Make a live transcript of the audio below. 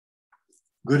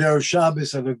Good Erev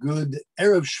Shabbos and a good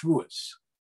Erev Shavuos.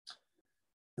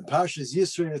 The Parshas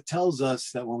Yisrael tells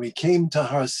us that when we came to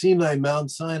Har Sinai,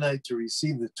 Mount Sinai, to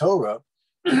receive the Torah,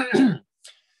 it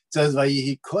says,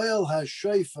 "Vayihi koel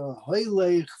ha-shofar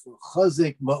hoylech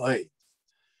v'chazek ma'od."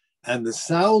 And the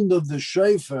sound of the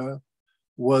shofar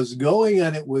was going,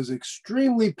 and it was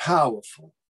extremely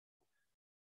powerful.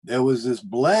 There was this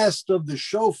blast of the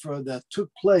shofar that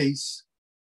took place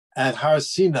at Har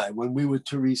Sinai when we were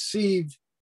to receive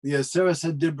the Aseret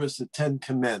HaDibros, the 10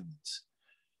 Commandments.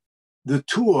 The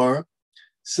Torah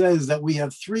says that we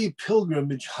have 3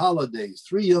 pilgrimage holidays,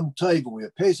 3 Yom Tovim. We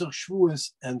have Pesach,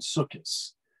 Shavuos, and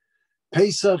Sukkot.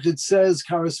 Pesach, it says,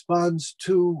 corresponds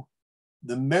to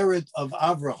the merit of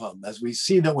Avraham. As we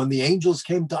see that when the angels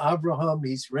came to Avraham,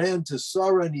 he ran to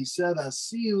Sarah and he said,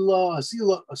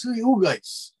 Asila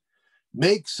ugais,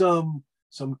 make some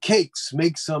cakes,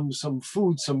 make some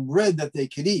food, some bread that they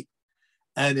could eat.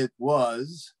 And it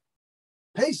was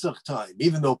Pesach time.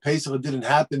 Even though Pesach didn't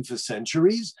happen for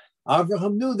centuries,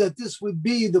 Avraham knew that this would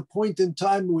be the point in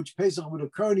time in which Pesach would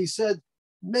occur, and he said,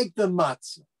 make the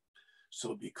matzah.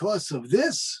 So because of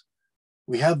this,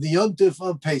 we have the yontif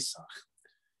of Pesach.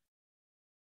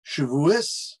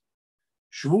 Shavuos,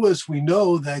 we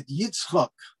know that Yitzchak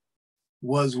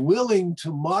was willing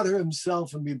to martyr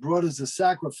himself and be brought as a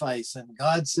sacrifice. And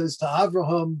God says to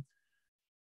Avraham,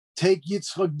 take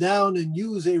Yitzchak down and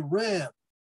use a ram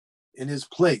in his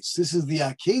place. This is the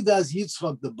Akedas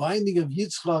Yitzchak, the binding of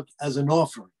Yitzchak as an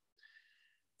offering.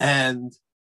 And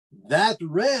that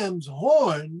ram's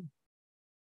horn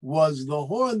was the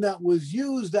horn that was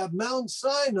used at Mount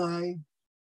Sinai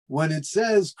when it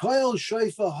says, Koel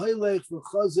shofar hoylech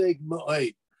v'chazek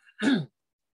ma'od.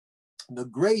 The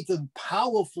great and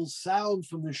powerful sound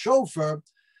from the shofar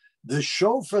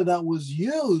that was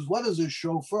used. What is a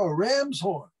shofar? A ram's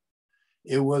horn.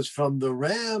 It was from the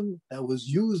ram that was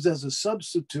used as a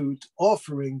substitute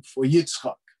offering for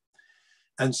Yitzchak.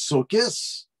 And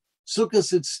Sukkot,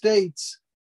 it states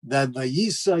that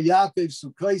Vayisa Yaakov,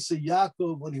 Sukkaisa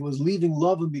Yaakov, when he was leaving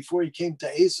Lavan before he came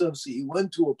to Esav, so he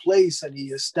went to a place and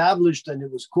he established, and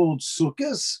it was called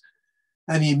Sukkot,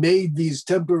 and he made these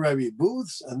temporary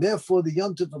booths, and therefore the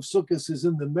yontif of Sukkot is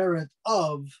in the merit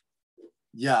of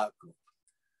Yaakov.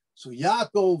 So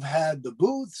Yaakov had the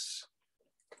booths,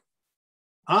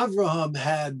 Avraham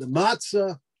had the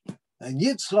matzah, and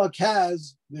Yitzchak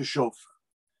has the shofar.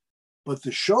 But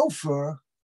the shofar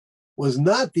was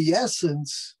not the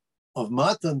essence of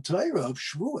Matan Torah, of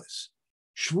Shavuos.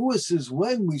 Shavuos is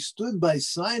when we stood by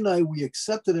Sinai, we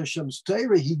accepted Hashem's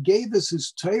Torah. He gave us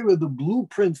his Torah, the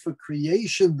blueprint for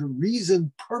creation, the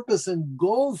reason, purpose, and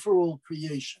goal for all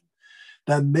creation,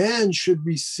 that man should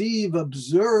receive,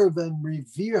 observe, and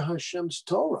revere Hashem's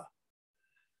Torah.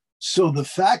 So the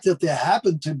fact that there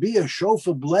happened to be a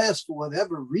shofar blast for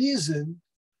whatever reason,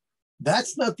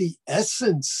 that's not the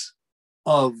essence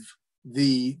of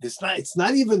it's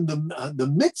not even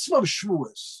the mitzvah of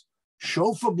Shavuos.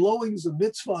 Shofar blowing is a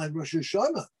mitzvah in Rosh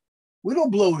Hashanah. We don't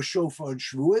blow a shofar on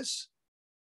Shavuos.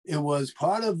 It was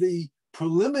part of the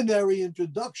preliminary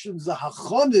introductions, the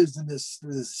hachonas and the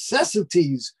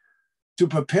necessities to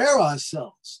prepare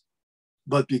ourselves.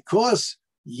 But because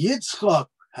Yitzchak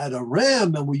had a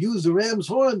ram and we use the ram's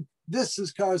horn, this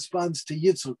corresponds to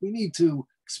Yitzchak. We need to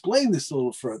explain this a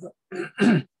little further.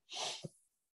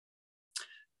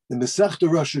 In Masechta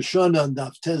Rosh Hashanah on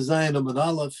Daf Tez Zayin Amud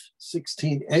Aleph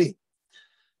 16a,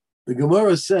 the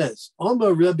Gemara says,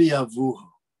 Omar Rabbi Avuha.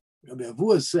 Rabbi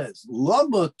Avuha says,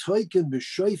 Lama toiken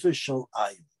b'shofar shel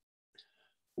ayin.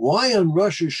 Why on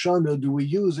Rosh Hashanah do we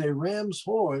use a ram's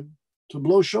horn to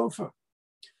blow shofar?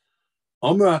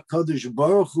 Omar HaKadosh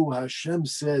Baruch Hu, Hashem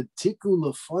said, Tiku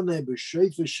lefanei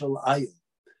b'shofar shel ayin.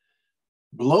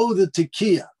 Blow the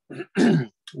tekiah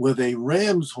with a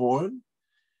ram's horn,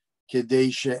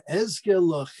 kedei she'ezke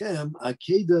lachem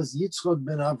akedas Yitzchak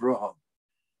ben Avraham,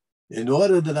 in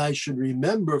order that I should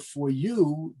remember for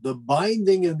you the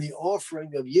binding and the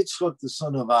offering of Yitzchak, the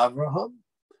son of Avraham,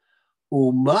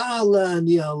 uma'ala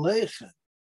ani aleichem.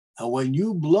 And when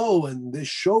you blow in this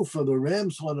shofar, the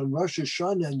ram's horn on Rosh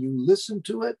Hashanah, and you listen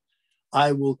to it,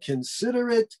 I will consider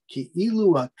it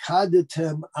ki'ilu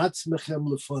akadetem atzmechem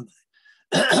lefonai,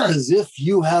 as if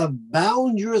you have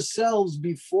bound yourselves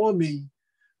before me,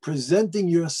 presenting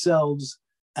yourselves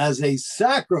as a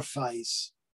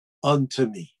sacrifice unto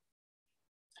me.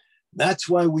 That's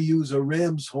why we use a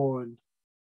ram's horn,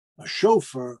 a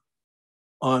shofar,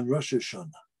 on Rosh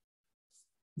Hashanah.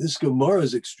 This Gemara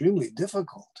is extremely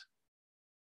difficult.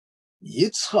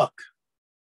 Yitzchak,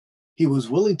 he was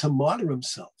willing to martyr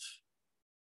himself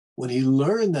when he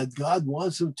learned that God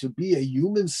wants him to be a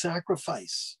human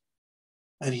sacrifice.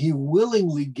 and he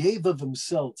willingly gave of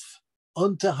himself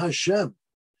unto Hashem,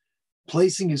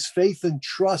 placing his faith and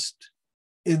trust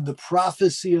in the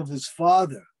prophecy of his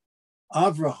father,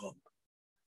 Avraham,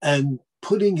 and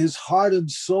putting his heart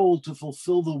and soul to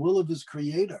fulfill the will of his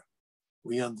creator,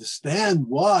 we understand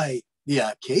why the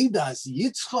Akedas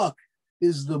Yitzchak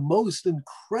is the most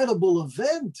incredible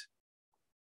event.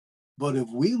 But if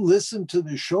we listen to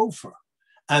the shofar,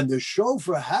 and the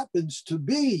shofar happens to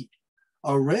be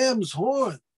a ram's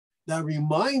horn that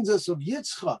reminds us of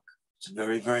Yitzchak, it's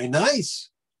very, very nice.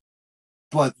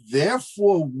 But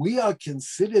therefore, we are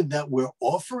considered that we're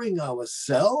offering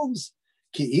ourselves.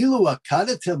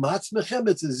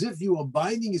 It's as if you are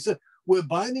binding yourself. We're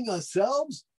binding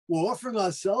ourselves. We're offering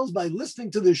ourselves by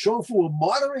listening to the shofar. We're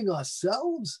martyring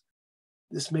ourselves.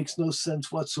 This makes no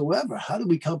sense whatsoever. How do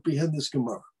we comprehend this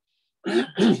Gemara?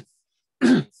 It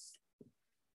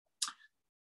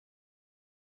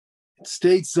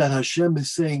states that Hashem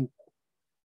is saying,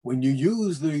 when you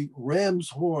use the ram's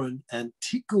horn and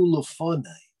tiku lefane,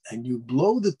 and you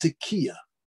blow the tekiah,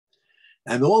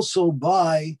 and also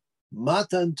by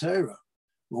Matan Torah,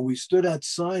 when we stood at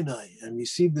Sinai and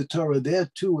received the Torah,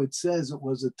 there too it says it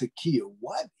was a tekiah.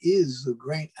 What is the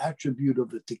great attribute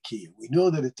of a tekiah? We know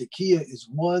that a tekiah is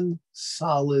one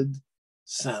solid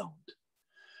sound,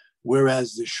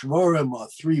 whereas the shvarim are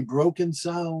 3 broken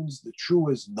sounds, the true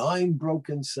is 9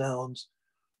 broken sounds.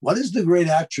 What is the great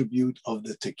attribute of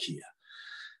the tekiah?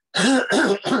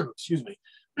 Excuse me.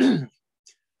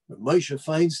 Moshe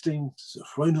Feinstein,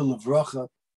 Zechrono Levracha,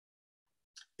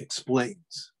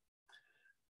 explains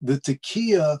the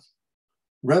tekiah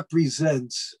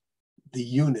represents the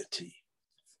unity.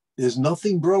 There's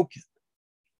nothing broken.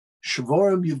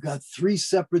 Shvarim, you've got 3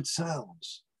 separate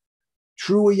sounds.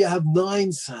 Trua, you have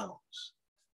 9 sounds.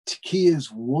 Tekiah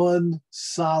is one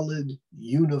solid,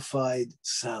 unified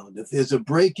sound. If there's a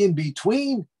break in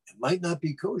between, it might not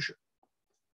be kosher.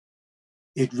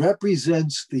 It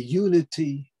represents the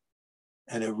unity,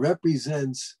 and it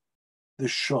represents the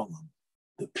shalom,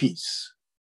 the peace.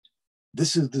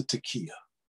 This is the tekiah.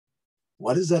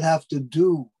 What does that have to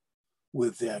do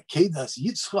with the Akedas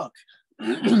Yitzchak,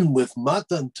 with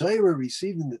Matan Torah,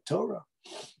 receiving the Torah?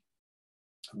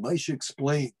 Moshe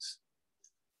explains.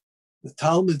 The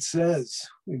Talmud says,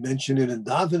 we mention it in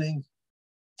davening,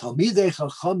 Talmidei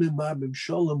Chachamim Marbim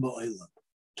Shalom Ba'olam.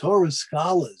 Torah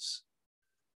scholars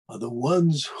are the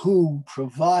ones who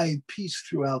provide peace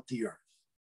throughout the earth.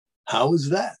 How is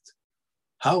that?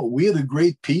 How? We are the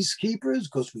great peacekeepers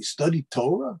because we study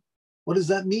Torah? What does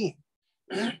that mean?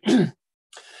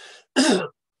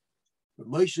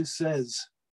 Moshe says,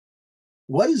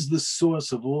 what is the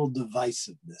source of all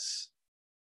divisiveness?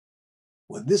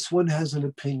 When this one has an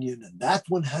opinion and that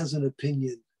one has an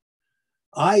opinion,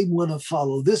 I want to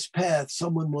follow this path,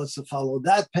 someone wants to follow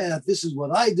that path, this is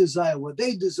what I desire, what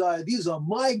they desire, these are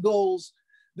my goals,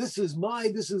 this is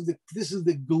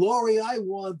the glory I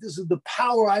want, this is the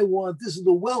power I want, this is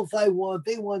the wealth I want,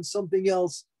 they want something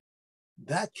else.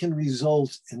 That can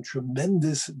result in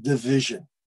tremendous division.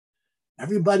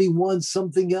 Everybody wants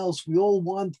something else. We all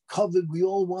want covet, we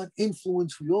all want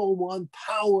influence, we all want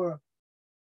power.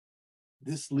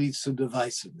 This leads to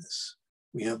divisiveness.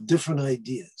 We have different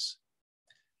ideas.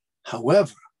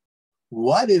 However,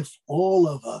 what if all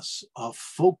of us are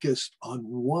focused on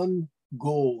one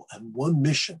goal and one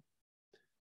mission?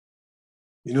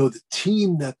 You know, the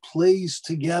team that plays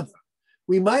together.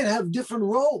 We might have different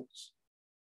roles.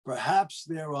 Perhaps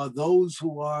there are those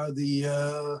who are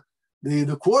the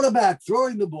quarterback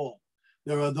throwing the ball.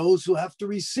 There are those who have to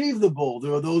receive the ball.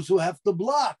 There are those who have to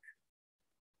block.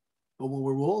 But when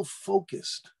we're all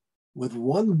focused with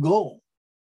one goal,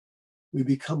 we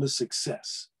become a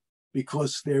success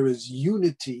because there is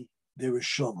unity, there is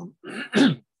shalom.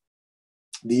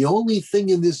 The only thing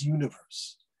in this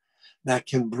universe that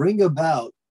can bring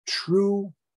about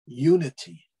true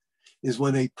unity is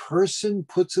when a person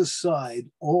puts aside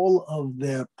all of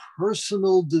their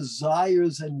personal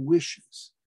desires and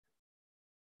wishes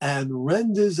and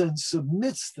renders and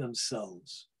submits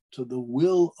themselves to the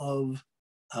will of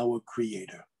our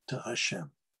Creator, to Hashem.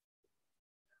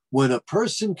 When a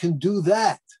person can do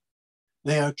that,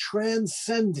 they are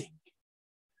transcending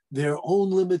their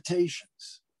own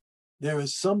limitations. There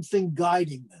is something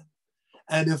guiding them.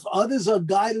 And if others are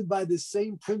guided by the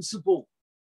same principle,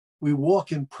 we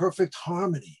walk in perfect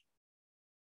harmony.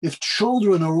 If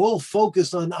children are all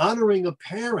focused on honoring a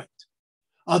parent,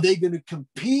 are they going to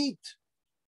compete?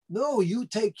 No, you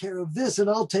take care of this and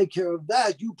I'll take care of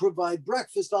that. You provide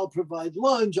breakfast, I'll provide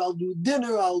lunch, I'll do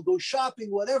dinner, I'll go shopping,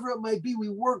 whatever it might be, we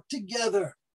work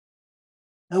together.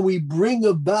 And we bring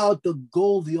about the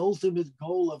goal, the ultimate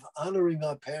goal of honoring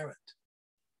our parent.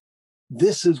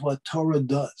 This is what Torah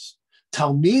does.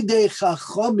 Talmidei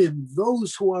Chachamim,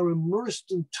 those who are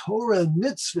immersed in Torah and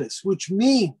mitzvahs, which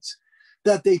means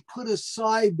that they put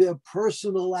aside their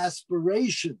personal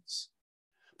aspirations,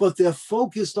 but they're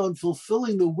focused on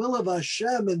fulfilling the will of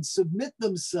Hashem and submit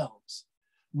themselves.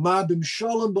 Marbim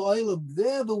Shalom Ba'olam,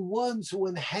 they're the ones who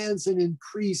enhance and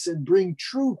increase and bring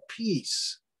true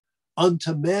peace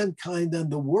unto mankind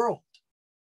and the world.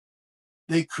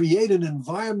 They create an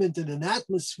environment and an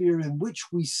atmosphere in which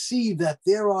we see that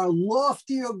there are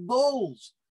loftier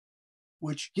goals,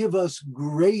 which give us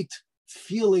great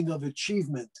feeling of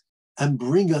achievement and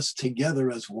bring us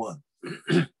together as one.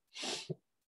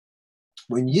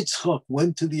 When Yitzchak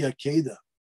went to the Akedah,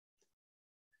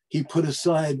 he put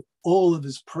aside all of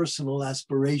his personal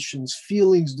aspirations,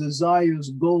 feelings,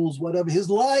 desires, goals, whatever, his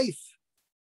life.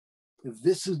 If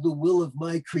this is the will of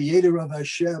my Creator of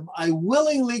Hashem, I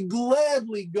willingly,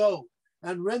 gladly go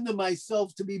and render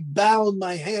myself to be bound,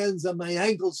 my hands and my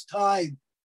ankles tied,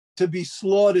 to be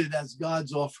slaughtered as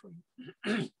God's offering.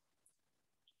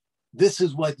 This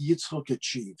is what Yitzchak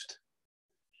achieved.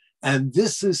 And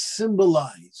this is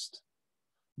symbolized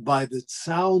by the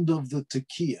sound of the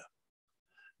tekiah.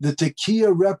 The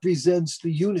tekiah represents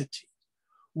the unity.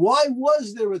 Why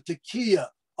was there a tekiah,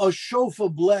 a shofar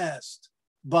blast,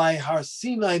 by Har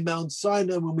Sinai, Mount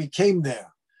Sinai, when we came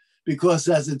there? Because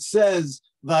as it says,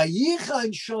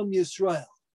 Vayichan Shom Yisrael,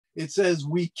 it says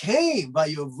we came,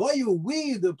 Vayovayu,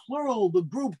 we, the plural, the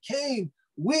group came,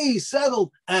 we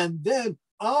settled, and then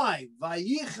I,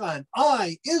 Vayichan,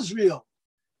 I, Israel,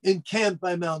 encamped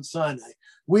by Mount Sinai.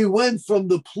 We went from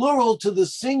the plural to the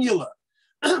singular.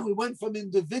 We went from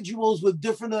individuals with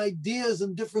different ideas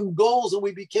and different goals, and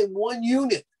we became one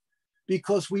unit,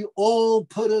 because we all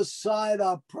put aside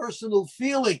our personal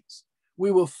feelings.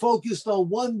 We were focused on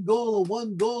one goal and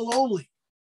one goal only,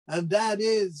 and that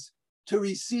is to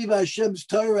receive Hashem's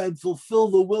Torah and fulfill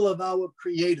the will of our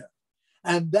Creator.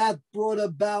 And that brought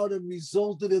about and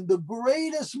resulted in the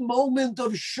greatest moment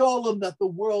of shalom that the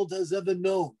world has ever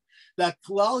known. That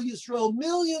Klal Yisrael,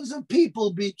 millions of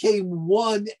people became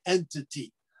one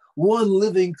entity, one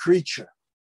living creature.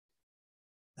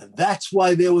 And that's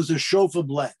why there was a shofar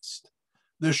blast.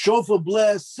 The shofar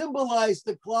blast symbolized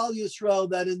to Klal Yisrael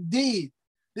that indeed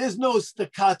there's no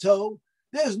staccato,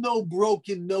 there's no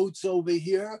broken notes over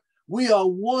here. We are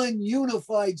one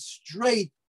unified,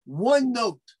 straight, one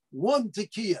note, one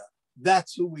tekiah.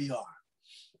 That's who we are.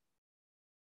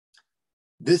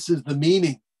 This is the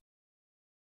meaning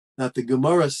that the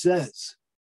Gemara says.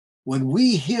 When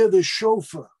we hear the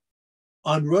shofar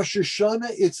on Rosh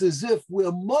Hashanah, it's as if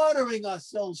we're martyring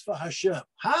ourselves for Hashem.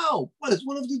 How? What does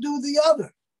one have to do with the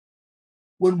other?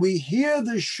 When we hear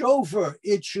the shofar,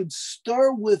 it should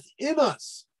stir within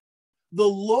us the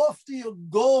loftier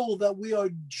goal that we are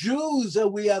Jews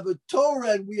and we have a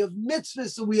Torah and we have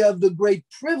mitzvahs and we have the great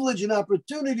privilege and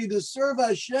opportunity to serve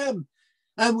Hashem.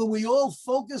 And when we all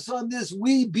focus on this,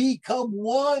 we become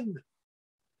one.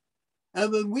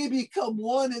 And when we become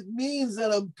one, it means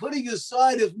that I'm putting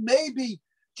aside, if maybe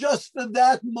just for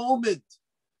that moment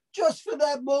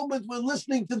when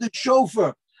listening to the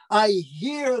shofar, I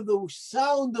hear the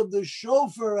sound of the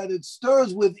shofar and it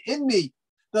stirs within me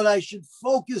that I should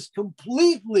focus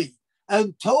completely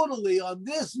and totally on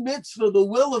this mitzvah, the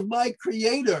will of my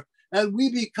Creator, and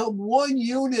we become one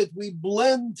unit, we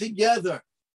blend together.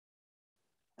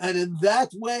 And in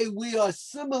that way, we are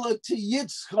similar to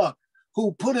Yitzchak,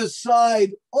 who put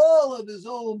aside all of his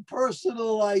own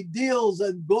personal ideals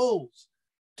and goals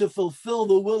to fulfill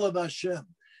the will of Hashem.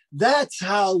 That's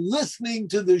how listening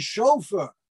to the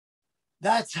shofar,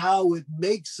 that's how it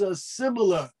makes us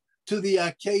similar to the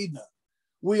Akedah.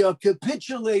 We are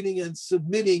capitulating and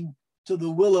submitting to the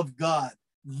will of God.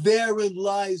 Therein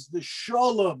lies the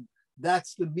shalom.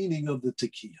 That's the meaning of the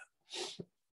tekiah.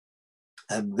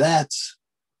 And that's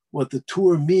what the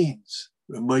Torah means,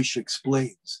 Ramesh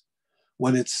explains,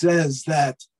 when it says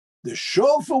that the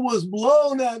shofar was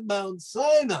blown at Mount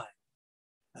Sinai.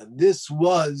 And this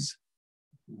was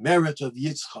merit of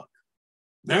Yitzchak.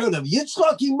 Merit of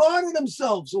Yitzchak, he martyred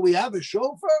himself. So we have a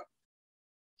shofar.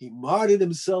 He martyred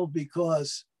himself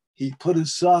because he put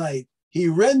aside, he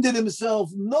rendered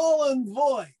himself null and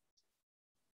void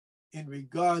in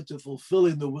regard to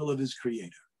fulfilling the will of his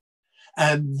Creator.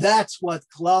 And that's what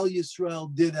Klal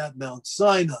Yisrael did at Mount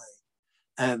Sinai.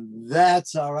 And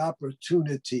that's our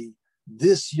opportunity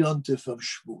this Yontif of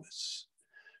Shavuos.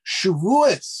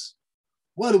 Shavuos,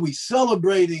 what are we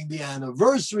celebrating? The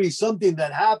anniversary, something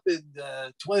that happened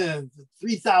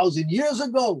 3,000 years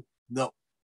ago? No.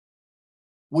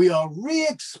 We are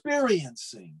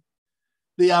re-experiencing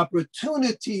the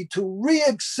opportunity to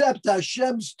re-accept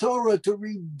Hashem's Torah, to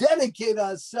rededicate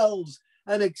ourselves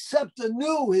and accept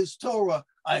anew his Torah.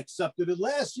 I accepted it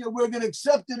last year. We're going to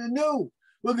accept it anew.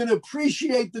 We're going to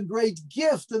appreciate the great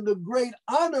gift and the great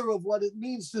honor of what it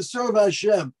means to serve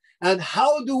Hashem. And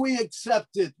how do we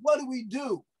accept it? What do we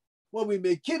do? When we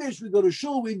make Kiddush, we go to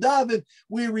shul, we daven,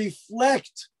 we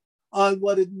reflect on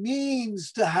what it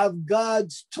means to have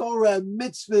God's Torah and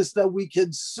mitzvahs, that we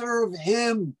can serve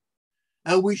him.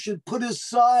 And we should put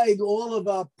aside all of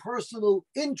our personal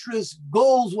interests,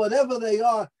 goals, whatever they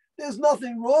are. There's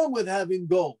nothing wrong with having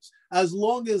goals, as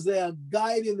long as they are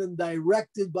guided and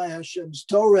directed by Hashem's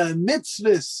Torah and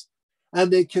mitzvahs,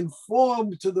 and they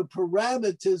conform to the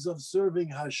parameters of serving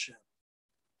Hashem.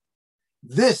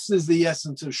 This is the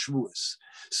essence of Shavuos.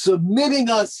 Submitting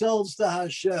ourselves to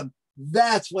Hashem.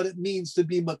 That's what it means to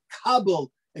be makabel,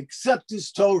 accept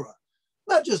his Torah.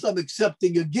 Not just I'm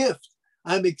accepting a gift.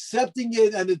 I'm accepting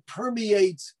it, and it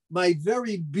permeates my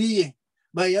very being,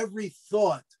 my every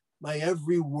thought, my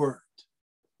every word.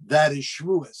 That is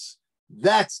Shavuos.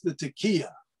 That's the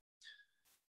tekiah.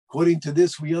 According to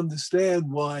this, we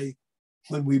understand why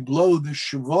when we blow the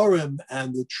shavarim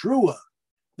and the trua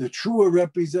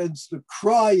represents the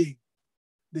crying.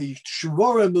 The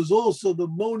shavarim is also the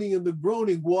moaning and the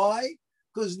groaning. Why?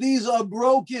 Because these are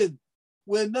broken.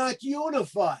 We're not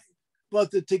unified. But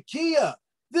the tekiah,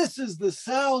 this is the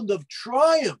sound of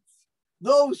triumph.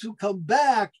 Those who come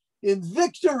back in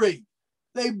victory,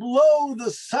 they blow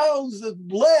the sounds that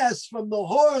blast from the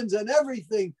horns and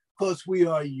everything, because we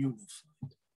are unified.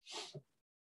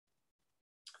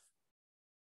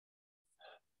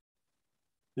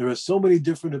 There are so many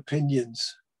different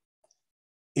opinions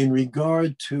in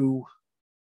regard to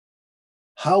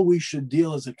how we should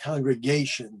deal as a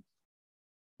congregation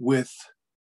with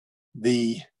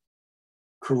the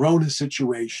corona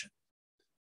situation.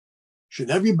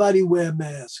 Should everybody wear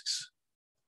masks?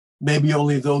 Maybe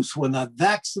only those who are not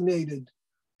vaccinated?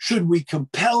 Should we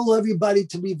compel everybody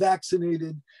to be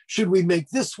vaccinated? Should we make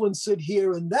this one sit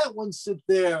here and that one sit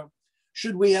there?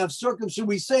 Should we have should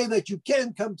we say that you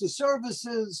can't come to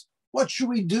services? What should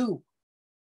we do?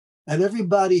 And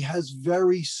everybody has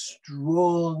very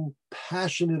strong,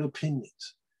 passionate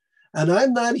opinions. And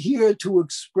I'm not here to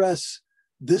express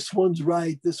this one's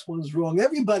right, this one's wrong.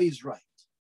 Everybody's right.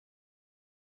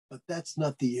 But that's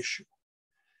not the issue.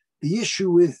 The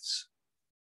issue is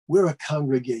we're a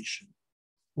congregation.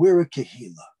 We're a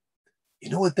kehillah. You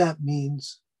know what that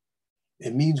means?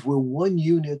 It means we're one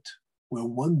unit, we're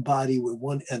one body, we're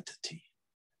one entity.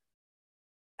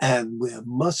 And there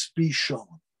must be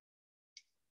shalom.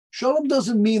 Shalom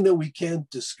doesn't mean that we can't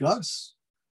discuss.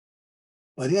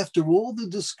 But after all the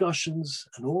discussions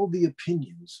and all the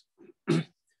opinions,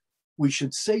 we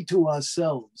should say to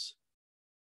ourselves,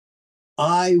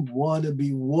 I want to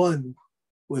be one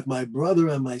with my brother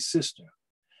and my sister.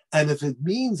 And if it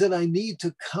means that I need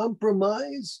to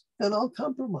compromise, then I'll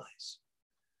compromise.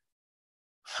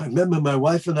 I remember my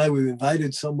wife and I, we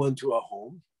invited someone to our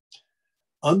home.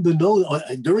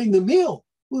 Unbeknownst, during the meal,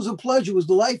 it was a pleasure, it was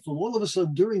delightful. All of a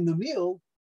sudden, during the meal,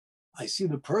 I see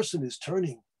the person is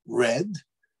turning red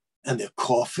and they're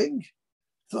coughing.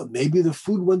 Thought maybe the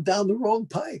food went down the wrong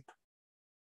pipe.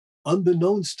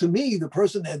 Unbeknownst to me, the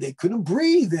person, they couldn't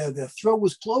breathe. Their throat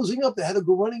was closing up. They had to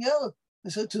go running out. I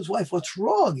said to his wife, what's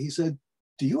wrong? He said,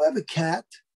 do you have a cat?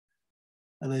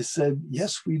 And I said,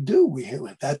 yes, we do.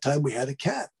 At that time, we had a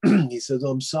cat. He says,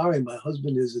 oh, I'm sorry, my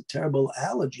husband has a terrible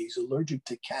allergy. He's allergic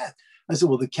to cat. I said,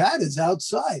 well, the cat is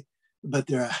outside, but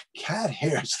there are cat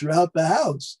hairs throughout the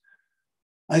house.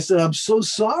 I said, I'm so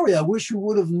sorry. I wish you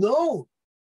would have known.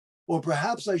 Or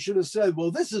perhaps I should have said,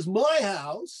 well, this is my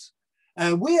house,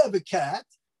 and we have a cat,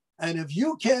 and if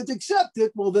you can't accept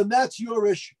it, well, then that's your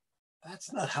issue.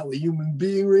 That's not how a human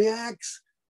being reacts.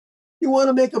 You want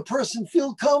to make a person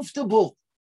feel comfortable.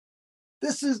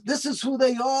 This is who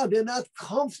they are. They're not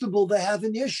comfortable. They have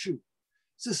an issue.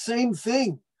 It's the same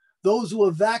thing. Those who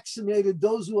are vaccinated,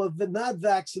 those who are not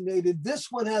vaccinated, this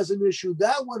one has an issue,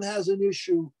 that one has an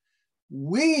issue.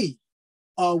 We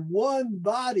are one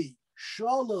body.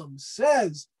 Shalom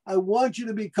says, I want you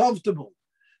to be comfortable.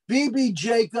 Bibi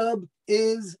Jacob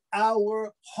is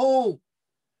our home.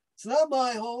 It's not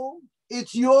my home.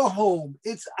 It's your home.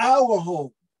 It's our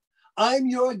home. I'm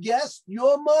your guest.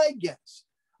 You're my guest.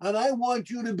 And I want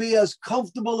you to be as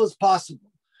comfortable as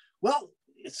possible. Well,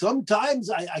 sometimes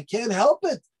I can't help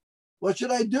it. What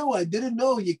should I do? I didn't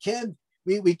know we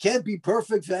can't be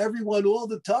perfect for everyone all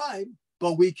the time,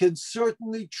 but we can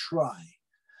certainly try.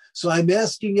 So I'm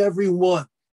asking everyone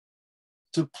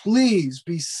to please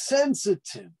be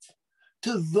sensitive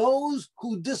to those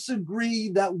who disagree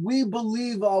that we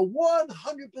believe are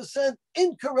 100%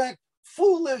 incorrect,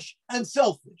 foolish, and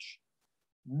selfish.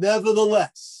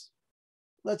 Nevertheless,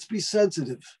 let's be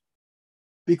sensitive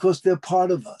because they're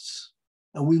part of us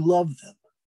and we love them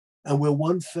and we're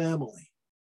one family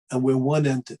and we're one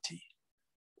entity.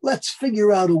 Let's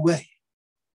figure out a way.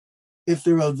 If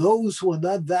there are those who are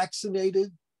not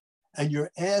vaccinated and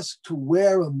you're asked to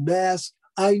wear a mask,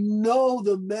 I know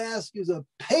the mask is a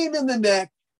pain in the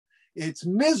neck. It's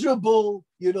miserable.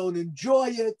 You don't enjoy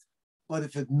it. But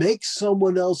if it makes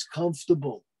someone else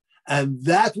comfortable and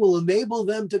that will enable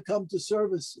them to come to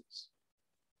services,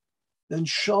 then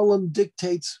Shalom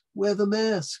dictates wear the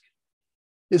mask.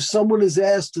 If someone is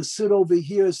asked to sit over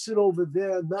here, sit over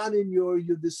there, not in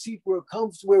the seat we're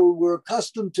comfortable, where we're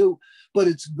accustomed to, but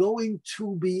it's going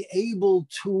to be able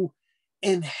to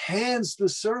enhance the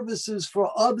services for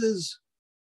others,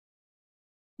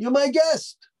 you're my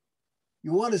guest.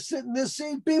 You want to sit in this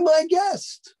seat? Be my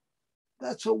guest.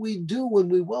 That's what we do when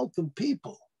we welcome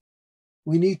people.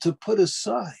 We need to put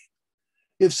aside.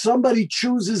 If somebody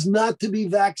chooses not to be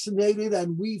vaccinated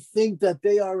and we think that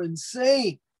they are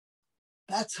insane,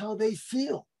 that's how they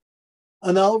feel.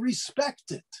 And I'll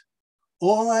respect it.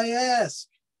 All I ask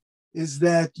is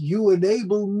that you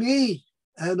enable me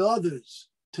and others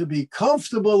to be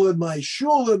comfortable in my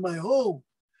shul, in my home,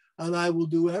 and I will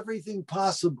do everything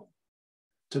possible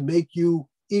to make you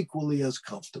equally as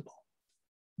comfortable.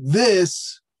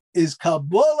 This is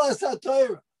Kabbalah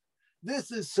Satira.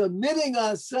 This is submitting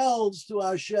ourselves to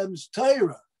Hashem's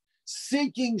Torah,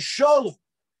 seeking Shalom.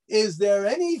 Is there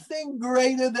anything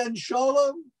greater than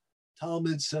Shalom?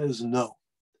 Talmud says no.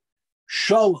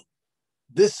 Shalom.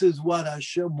 This is what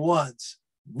Hashem wants.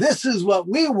 This is what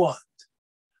we want.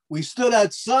 We stood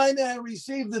at Sinai and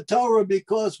received the Torah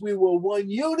because we were one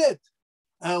unit,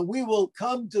 and we will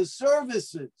come to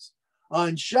services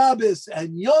on Shabbos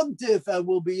and Yom Tif, and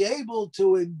we'll be able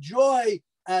to enjoy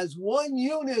as one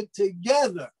unit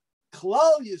together,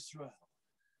 Klal Yisrael.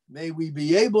 May we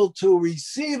be able to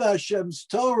receive Hashem's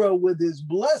Torah with his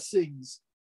blessings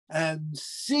and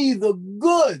see the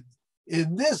good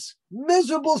in this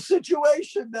miserable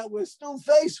situation that we're still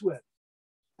faced with,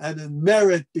 and in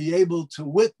merit be able to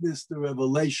witness the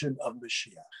revelation of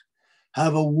Mashiach.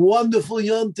 Have a wonderful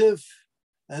Yom Tif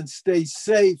and stay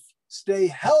safe, stay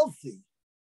healthy,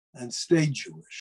 and stay Jewish.